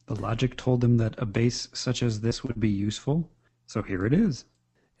 The logic told them that a base such as this would be useful, so here it is.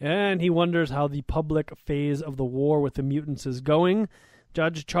 And he wonders how the public phase of the war with the mutants is going.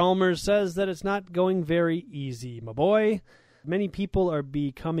 Judge Chalmers says that it's not going very easy, my boy. Many people are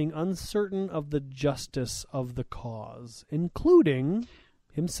becoming uncertain of the justice of the cause, including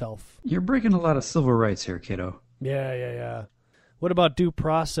himself. You're breaking a lot of civil rights here, kiddo. Yeah. What about due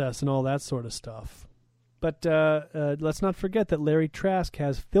process and all that sort of stuff? But let's not forget that Larry Trask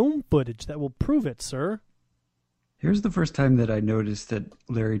has film footage that will prove it, sir. Here's the first time that I noticed that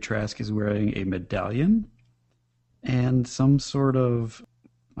Larry Trask is wearing a medallion and some sort of,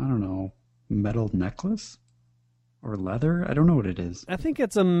 I don't know, metal necklace or leather. I don't know what it is. I think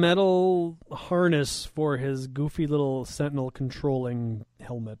it's a metal harness for his goofy little Sentinel controlling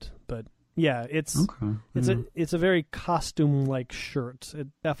helmet. But yeah, it's a very costume-like shirt. It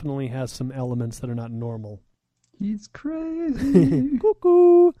definitely has some elements that are not normal. He's crazy.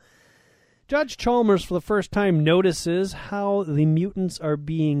 Cuckoo. Judge Chalmers, for the first time, notices how the mutants are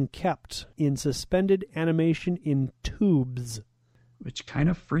being kept in suspended animation in tubes. Which kind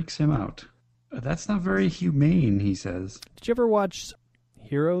of freaks him out. That's not very humane, he says. Did you ever watch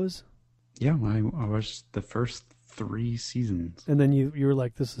Heroes? Yeah, I watched the first 3 seasons. And then you were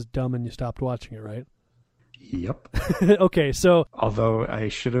like, this is dumb, and you stopped watching it, right? Yep. Okay, so... Although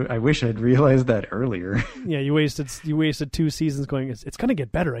I wish I'd realized that earlier. Yeah, you wasted 2 seasons going, it's going to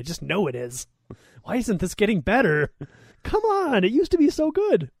get better. I just know it is. Why isn't this getting better? Come on, it used to be so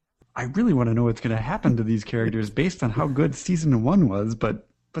good. I really want to know what's going to happen to these characters based on how good season 1 was, but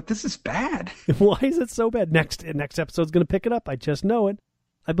this is bad. Why is it so bad? Next episode's going to pick it up. I just know it.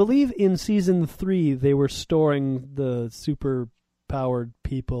 I believe in season 3 they were storing the super-powered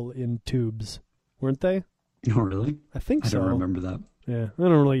people in tubes, weren't they? Oh, really? I think so. I don't remember that. Yeah, I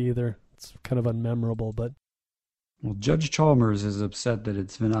don't really either. It's kind of unmemorable, but... Well, Judge Chalmers is upset that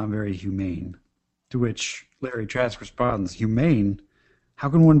it's not very humane. To which Larry Trask responds, humane? How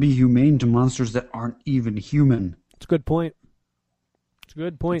can one be humane to monsters that aren't even human? It's a good point. It's a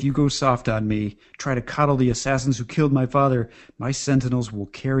good point. If you go soft on me, try to coddle the assassins who killed my father, my sentinels will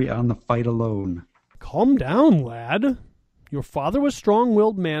carry on the fight alone. Calm down, lad. Your father was a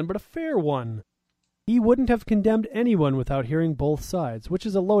strong-willed man, but a fair one. He wouldn't have condemned anyone without hearing both sides, which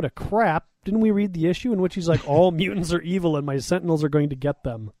is a load of crap. Didn't we read the issue in which he's like, all mutants are evil and my sentinels are going to get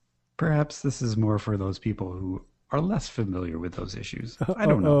them? Perhaps this is more for those people who are less familiar with those issues. I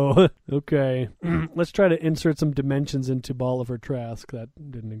don't know. Oh, okay. Let's try to insert some dimensions into Bolivar Trask. That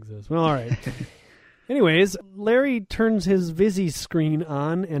didn't exist. Well, all right. Anyways, Larry turns his Visi screen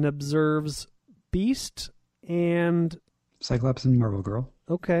on and observes Beast and... Cyclops and Marvel Girl.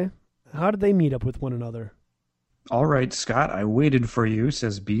 Okay. How did they meet up with one another? All right, Scott, I waited for you,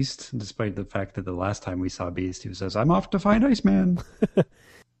 says Beast, despite the fact that the last time we saw Beast, he says, I'm off to find Iceman.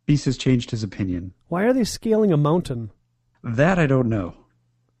 Beast has changed his opinion. Why are they scaling a mountain? That I don't know.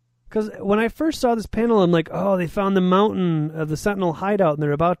 Because when I first saw this panel, I'm like, oh, they found the mountain of the Sentinel hideout and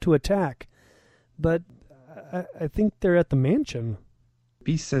they're about to attack. But I think they're at the mansion.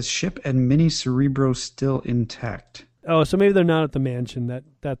 Beast says ship and mini Cerebro still intact. Oh, so maybe they're not at the mansion.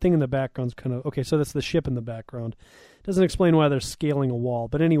 That thing in the background's kind of... Okay, so that's the ship in the background. Doesn't explain why they're scaling a wall.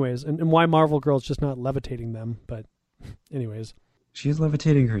 But anyways, and why Marvel Girl's just not levitating them. But anyways. She is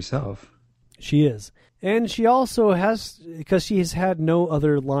levitating herself. She is. And she also has... Because she has had no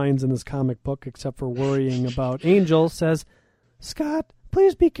other lines in this comic book except for worrying about Angel, says, Scott,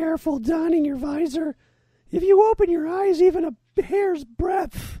 please be careful donning your visor. If you open your eyes even a hair's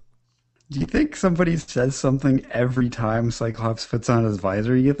breadth... Do you think somebody says something every time Cyclops puts on his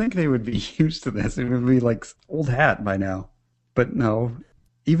visor? You think they would be used to this. It would be like old hat by now. But no,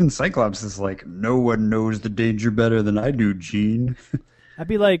 even Cyclops is like, no one knows the danger better than I do, Gene. I'd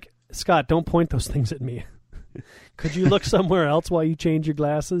be like, Scott, don't point those things at me. Could you look somewhere else while you change your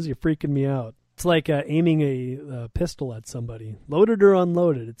glasses? You're freaking me out. It's like aiming a pistol at somebody. Loaded or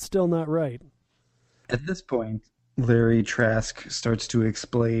unloaded, it's still not right. At this point, Larry Trask starts to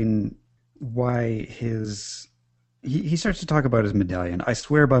explain... why he starts to talk about his medallion. I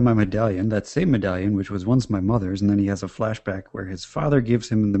swear by my medallion, that same medallion which was once my mother's, and then he has a flashback where his father gives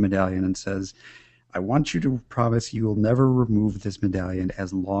him the medallion and says, I want you to promise you will never remove this medallion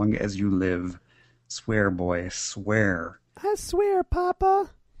as long as you live. Swear, boy, swear. I swear, Papa.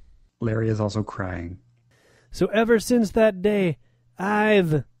 Larry is also crying. So ever since that day,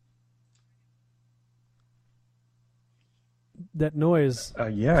 I've... That noise.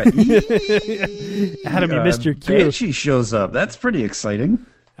 Yeah. Adam, you missed your cue. Banshee shows up. That's pretty exciting.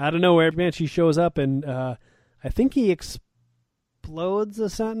 Out of nowhere, Banshee shows up, and I think he explodes a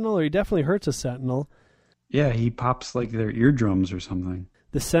Sentinel, or he definitely hurts a Sentinel. Yeah, he pops like their eardrums or something.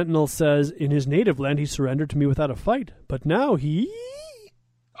 The Sentinel says, in his native land he surrendered to me without a fight, but now he...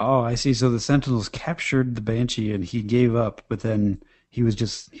 Oh, I see. So the Sentinels captured the Banshee, and he gave up, but then he was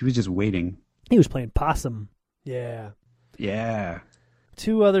just waiting. He was playing possum. Yeah. Yeah.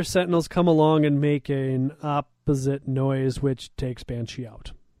 Two other Sentinels come along and make an opposite noise, which takes Banshee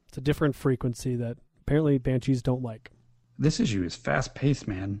out. It's a different frequency that apparently Banshees don't like. This issue is fast-paced,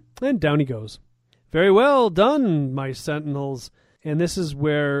 man. And down he goes. Very well done, my Sentinels. And this is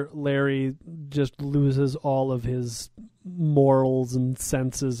where Larry just loses all of his morals and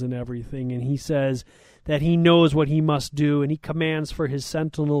senses and everything. And he says that he knows what he must do, and he commands for his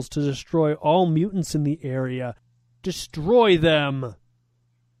Sentinels to destroy all mutants in the area. Destroy them!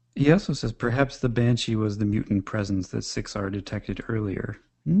 He also says perhaps the Banshee was the mutant presence that 6R detected earlier.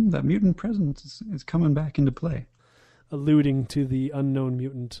 That mutant presence is coming back into play. Alluding to the unknown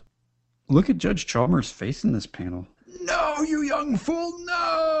mutant. Look at Judge Chalmers' face in this panel. No, you young fool,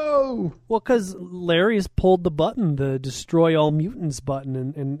 no! Well, because Larry's pulled the button, the destroy all mutants button,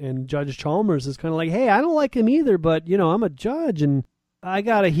 and Judge Chalmers is kind of like, hey, I don't like him either, but, you know, I'm a judge, and I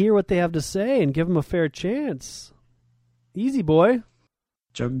got to hear what they have to say and give them a fair chance. Easy, boy.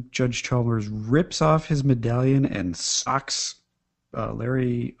 Judge Chalmers rips off his medallion and socks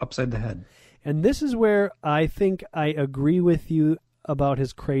Larry upside the head. And this is where I think I agree with you about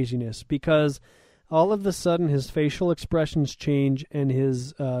his craziness, because all of a sudden his facial expressions change and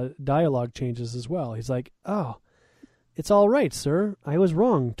his dialogue changes as well. He's like, oh, it's all right, sir. I was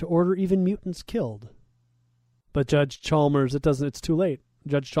wrong to order even mutants killed. But Judge Chalmers, it's too late.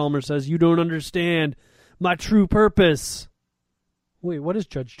 Judge Chalmers says, you don't understand my true purpose. Wait, what is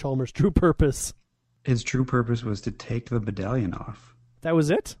Judge Chalmers' true purpose? His true purpose was to take the medallion off. That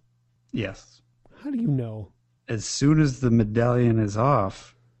was it? Yes. How do you know? As soon as the medallion is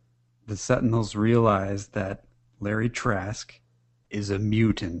off, the Sentinels realize that Larry Trask is a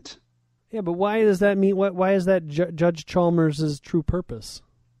mutant. Yeah, but why does that mean? Why is that Judge Chalmers' true purpose?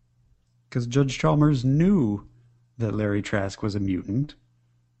 Because Judge Chalmers knew that Larry Trask was a mutant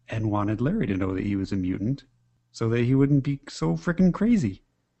and wanted Larry to know that he was a mutant so that he wouldn't be so freaking crazy.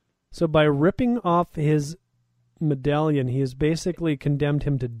 So by ripping off his medallion, he has basically condemned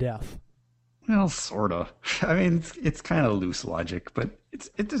him to death. Well, sort of. I mean, it's kind of loose logic, but it's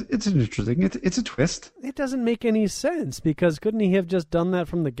interesting. It's a twist. It doesn't make any sense, because couldn't he have just done that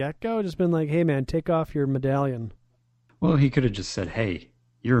from the get-go? Just been like, hey, man, take off your medallion. Well, he could have just said, hey,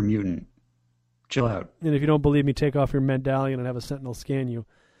 you're a mutant. Chill out. And if you don't believe me, take off your medallion and have a Sentinel scan you.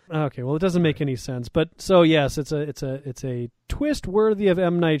 Okay, well, it doesn't make any sense. But so, yes, it's a twist worthy of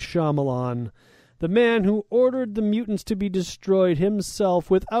M. Night Shyamalan. The man who ordered the mutants to be destroyed himself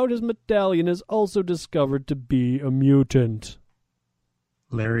without his medallion is also discovered to be a mutant.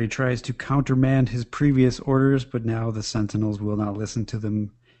 Larry tries to countermand his previous orders, but now the Sentinels will not listen to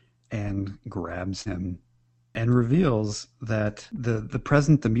them and grabs him and reveals that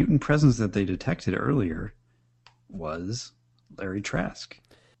the mutant presence that they detected earlier was Larry Trask.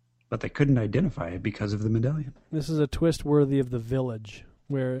 But they couldn't identify it because of the medallion. This is a twist worthy of The Village,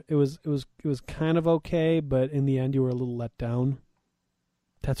 where it was kind of okay, but in the end you were a little let down.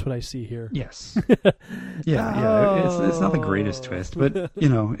 That's what I see here. Yes. Yeah. It's not the greatest twist, but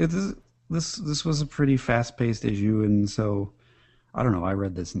this was a pretty fast-paced issue, and so I don't know. I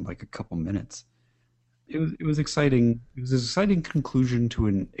read this in like a couple minutes. It was exciting. It was an exciting conclusion to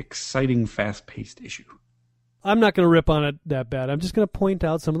an exciting, fast-paced issue. I'm not going to rip on it that bad. I'm just going to point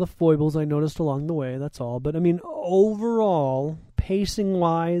out some of the foibles I noticed along the way. That's all. But I mean, overall,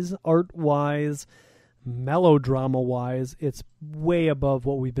 pacing-wise, art-wise, melodrama-wise, it's way above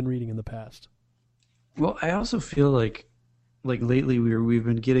what we've been reading in the past. Well, I also feel like lately we've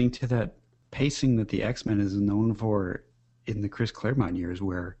been getting to that pacing that the X-Men is known for in the Chris Claremont years,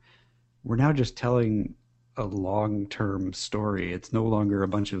 where we're now just telling a long-term story. It's no longer a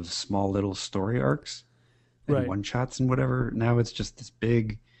bunch of small little story arcs and right. one-shots and whatever. Now it's just this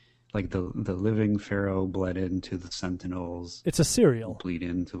big, like the living Pharaoh bled into the Sentinels. It's a serial. Bleed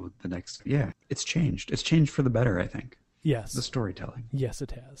into the next. Yeah, it's changed. It's changed for the better, I think. Yes. The storytelling. Yes,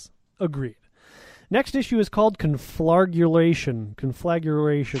 it has. Agreed. Next issue is called Conflagration.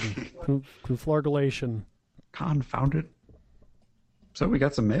 Conflagration. Confound it. So we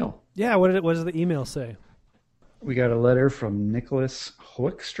got some mail. Yeah, what does the email say? We got a letter from Nicholas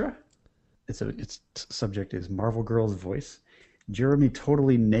Hoekstra. Its subject is Marvel Girl's voice. Jeremy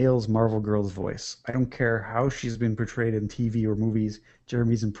totally nails Marvel Girl's voice. I don't care how she's been portrayed in TV or movies.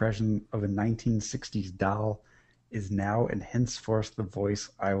 Jeremy's impression of a 1960s doll is now and henceforth the voice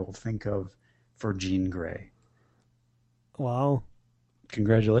I will think of for Jean Grey. Wow.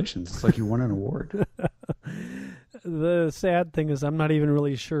 Congratulations. It's like you won an award. The sad thing is I'm not even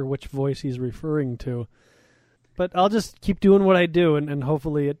really sure which voice he's referring to. But I'll just keep doing what I do, and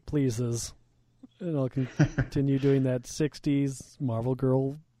hopefully it pleases. And I'll continue doing that 60s Marvel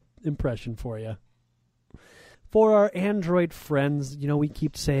Girl impression for you. For our Android friends, we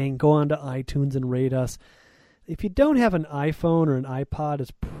keep saying go on to iTunes and rate us. If you don't have an iPhone or an iPod,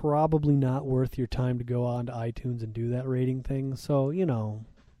 it's probably not worth your time to go on to iTunes and do that rating thing. So,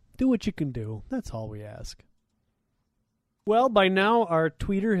 do what you can do. That's all we ask. Well, by now, our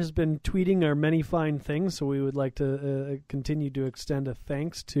tweeter has been tweeting our many fine things, so we would like to continue to extend a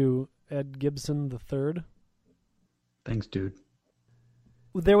thanks to Ed Gibson III. Thanks, dude.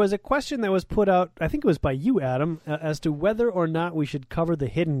 There was a question that was put out, I think it was by you, Adam, as to whether or not we should cover the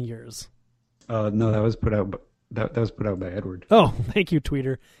hidden years. No, that was put out. That was put out by Edward. Oh, thank you,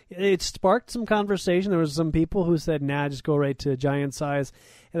 tweeter. It sparked some conversation. There was some people who said, nah, just go right to Giant Size.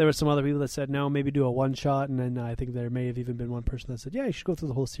 And there were some other people that said, no, maybe do a one-shot. And then I think there may have even been one person that said, yeah, you should go through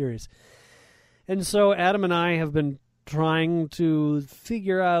the whole series. And so Adam and I have been trying to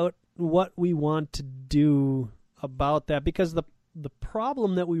figure out what we want to do about that. Because the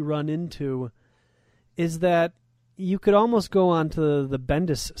problem that we run into is that you could almost go on to the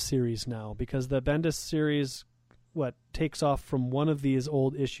Bendis series now. Because the Bendis series takes off from one of these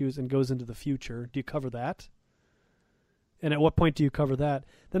old issues and goes into the future. Do you cover that? And at what point do you cover that?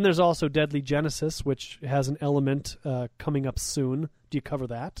 Then there's also Deadly Genesis, which has an element coming up soon. Do you cover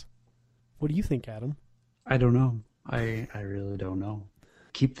that? What do you think, Adam? I don't know. I really don't know.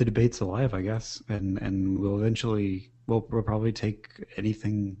 Keep the debates alive, I guess, and we'll probably take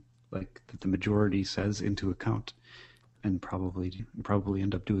anything like that the majority says into account. and probably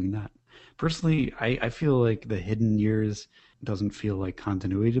end up doing that. Personally, I feel like the Hidden Years doesn't feel like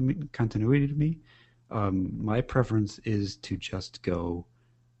continuity to me. My preference is to just go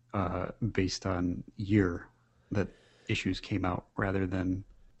based on year that issues came out rather than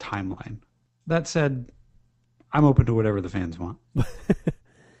timeline. That said, I'm open to whatever the fans want.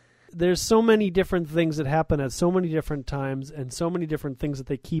 There's so many different things that happen at so many different times and so many different things that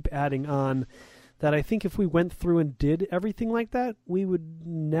they keep adding on that I think if we went through and did everything like that, we would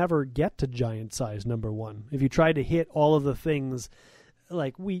never get to Giant Size #1. If you tried to hit all of the things,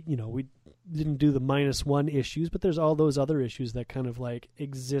 like we didn't do the -1 issues, but there's all those other issues that kind of like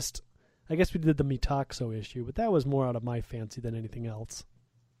exist. I guess we did the Mitaxo issue, but that was more out of my fancy than anything else.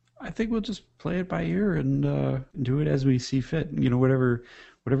 I think we'll just play it by ear and do it as we see fit.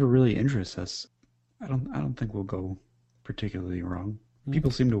 Whatever really interests us. I don't think we'll go particularly wrong.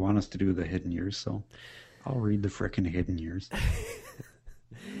 People seem to want us to do the Hidden Years, so I'll read the frickin' Hidden Years.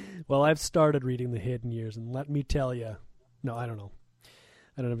 Well, I've started reading the Hidden Years, and let me tell you, no, I don't know.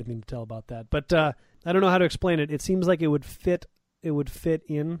 I don't have anything to tell about that, but I don't know how to explain it. It seems like it would fit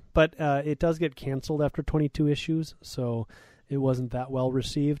in, but it does get canceled after 22 issues, so it wasn't that well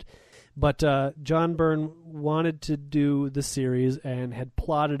received. But John Byrne wanted to do the series and had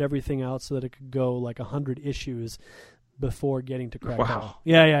plotted everything out so that it could go like 100 issues before getting to Krakow. Wow.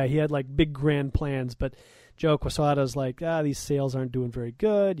 Yeah, he had like big grand plans, but Joe Quesada's like, these sales aren't doing very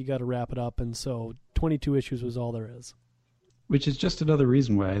good. You got to wrap it up, and so 22 issues was all there is. Which is just another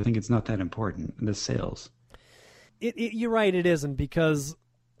reason why I think it's not that important, the sales. You're right, it isn't, because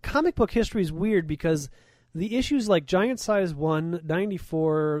comic book history is weird because the issues like Giant Size 1,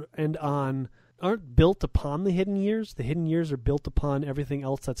 94, and on aren't built upon the Hidden Years. The Hidden Years are built upon everything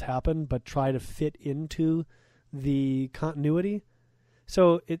else that's happened, but try to fit into the continuity.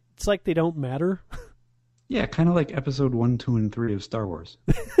 So it's like they don't matter. Yeah, kind of like episode 1, 2, and 3 of Star Wars.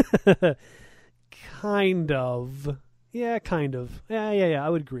 Kind of. Yeah, kind of. Yeah, I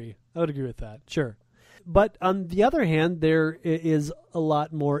would agree. I would agree with that. Sure. But on the other hand, there is a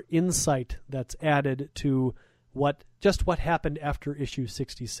lot more insight that's added to what happened after issue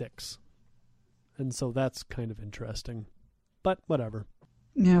 66. And so that's kind of interesting. But whatever.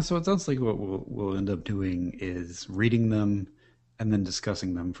 Yeah, so it sounds like what we'll end up doing is reading them and then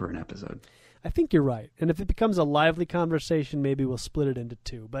discussing them for an episode. I think you're right. And if it becomes a lively conversation, maybe we'll split it into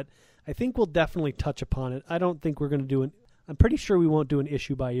two. But I think we'll definitely touch upon it. I don't think we're going to do I'm pretty sure we won't do an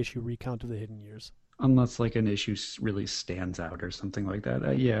issue-by-issue recount of the Hidden Years. Unless like an issue really stands out or something like that.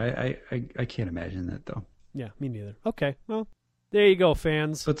 I can't imagine that though. Yeah, me neither. Okay, well, there you go,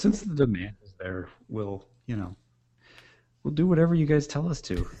 fans. But since the demand is there, we'll do whatever you guys tell us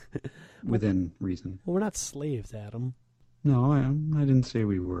to, within reason. Well, we're not slaves, Adam. No, I didn't say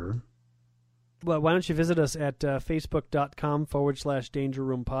we were. Well, why don't you visit us at facebook.com/Danger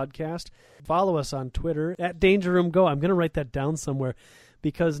Room Podcast. Follow us on Twitter at Danger Room Go. I'm going to write that down somewhere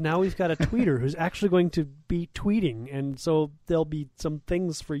because now we've got a tweeter who's actually going to be tweeting, and so there'll be some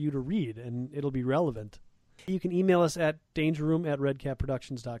things for you to read, and it'll be relevant. You can email us at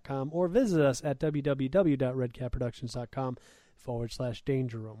dangerroom@redcapproductions.com or visit us at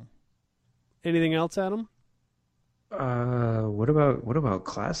www.redcapproductions.com/Danger Room. Anything else, Adam? What about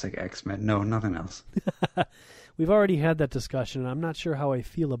classic X-Men? No, nothing else. We've already had that discussion, and I'm not sure how I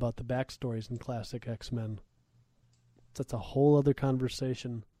feel about the backstories in classic X-Men. That's a whole other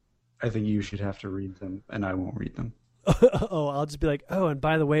conversation. I think you should have to read them, and I won't read them. Oh, I'll just be like, and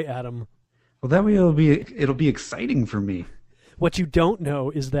by the way, Adam. Well, that way it'll be exciting for me. What you don't know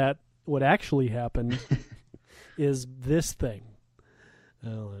is that what actually happened is this thing.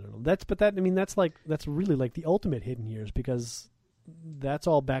 Oh, I don't know. That's really like the ultimate Hidden Years, because that's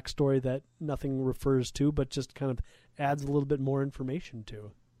all backstory that nothing refers to, but just kind of adds a little bit more information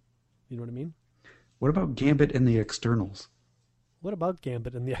to. You know what I mean? What about Gambit and the Externals? What about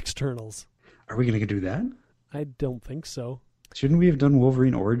Gambit and the Externals? Are we going to do that? I don't think so. Shouldn't we have done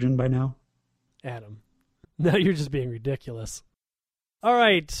Wolverine Origin by now? Adam, now you're just being ridiculous. All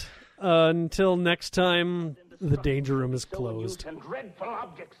right, until next time, the Danger Room is closed. And dreadful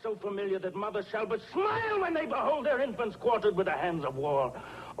objects so familiar that mothers shall but smile when they behold their infants quartered with the hands of war.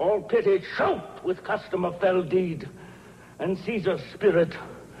 All pity choked with custom of fell deed. And Caesar's spirit,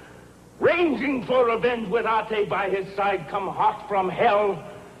 ranging for revenge with Ate by his side, come hot from hell,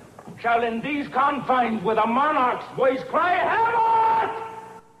 shall in these confines with a monarch's voice cry, Hamlet!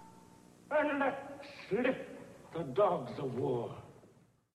 And let slip the dogs of war.